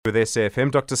with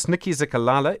SAFM. Dr. Snuki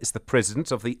Ziklala is the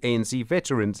president of the ANC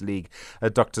Veterans League.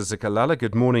 Dr. Ziklala,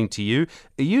 good morning to you.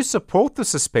 You support the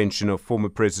suspension of former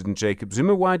President Jacob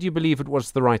Zuma. Why do you believe it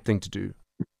was the right thing to do?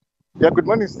 Yeah, good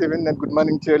morning, Stephen, and good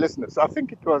morning to your listeners. I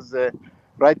think it was the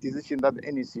right decision that the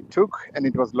NEC took, and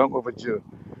it was long overdue.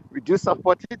 We do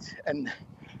support it, and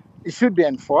it should be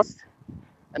enforced.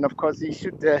 And of course, he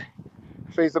should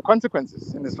face the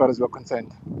consequences, in as far as we're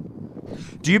concerned.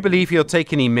 Do you believe he'll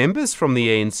take any members from the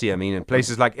ANC? I mean, in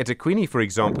places like eThekwini, for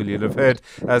example, you'll have heard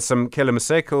some Kelly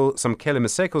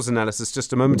Maseko's analysis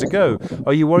just a moment ago.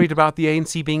 Are you worried about the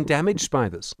ANC being damaged by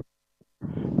this?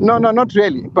 No, not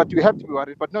really. But we have to be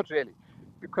worried, but not really.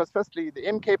 Because firstly, the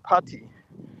MK party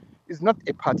is not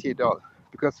a party at all.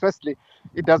 Because firstly,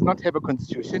 it does not have a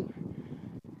constitution.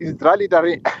 It's rallied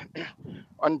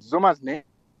on Zuma's name.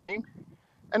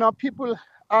 And our people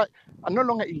are no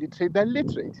longer illiterate, they're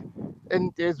literate.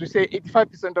 And as we say,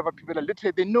 85% of our people are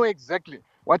literate. They know exactly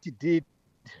what he did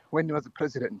when he was the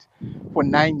president for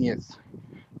 9 years.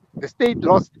 The state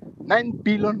lost 9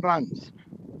 billion rands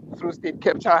through state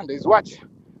capture under his watch.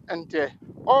 And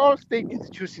all state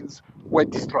institutions were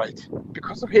destroyed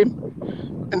because of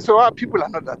him. And so our people are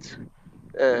not that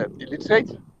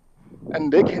illiterate,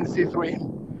 and they can see through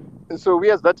him. And so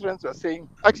we as veterans are saying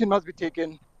action must be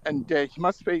taken, and he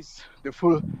must face the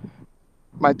full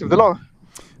might of the law.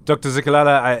 Dr.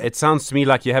 Ziklala, it sounds to me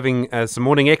like you're having some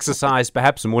morning exercise,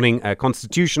 perhaps some morning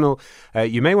constitutional.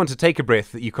 You may want to take a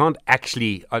breath. You can't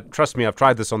actually, trust me, I've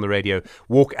tried this on the radio,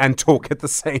 walk and talk at the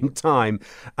same time.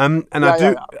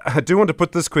 I do want to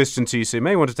put this question to you, so you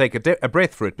may want to take a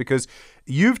breath for it, because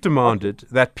you've demanded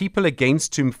that people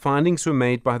against whom findings were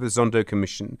made by the Zondo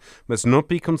Commission must not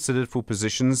be considered for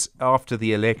positions after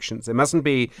the elections. They mustn't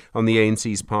be on the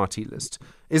ANC's party list.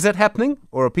 Is that happening,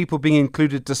 or are people being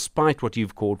included despite what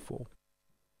you've called for?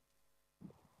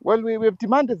 Well, we've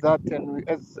demanded that, and we,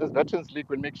 as Veterans League,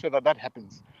 will make sure that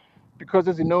happens. Because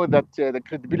as you know, that the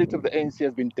credibility of the ANC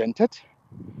has been dented,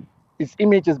 its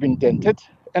image has been dented,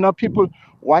 and our people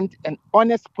want an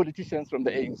honest politicians from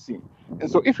the ANC.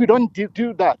 And so if we don't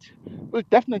do that, we'll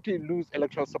definitely lose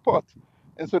electoral support.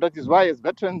 And so that is why, as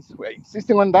veterans, we're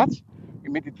insisting on that. We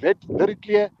made it very, very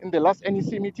clear in the last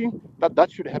NEC meeting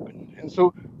that should happen. And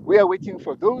so we are waiting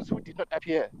for those who did not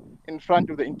appear in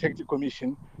front of the Integrity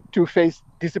Commission to face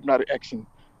disciplinary action,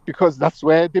 because that's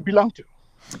where they belong to.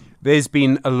 There's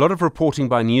been a lot of reporting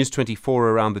by News 24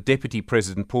 around the Deputy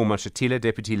President, Paul Mashatile,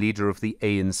 Deputy Leader of the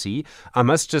ANC. I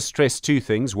must just stress two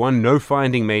things. One, no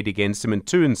finding made against him. And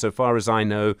two, insofar as I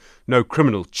know, no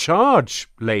criminal charge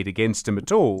laid against him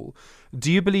at all.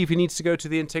 Do you believe he needs to go to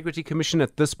the Integrity Commission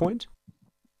at this point?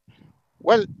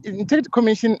 Well, the Integrity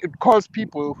Commission, it calls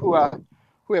people who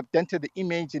have dented the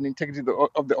image and integrity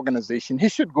of the organization. He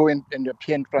should go and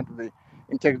appear in front of the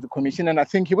Integrity Commission, and I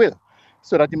think he will,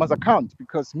 so that he must account.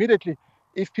 Because immediately,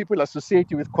 if people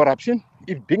associate you with corruption,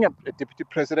 if being a deputy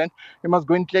president, you must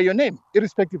go and clear your name,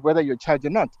 irrespective whether you're charged or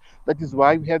not. That is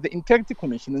why we have the Integrity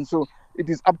Commission. And so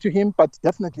it is up to him, but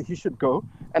definitely he should go.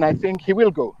 And I think he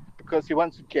will go, because he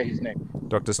wants to clear his name.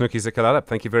 Dr. Snuki Ziklala,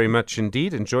 thank you very much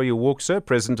indeed. Enjoy your walk, sir.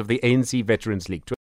 President of the ANC Veterans League.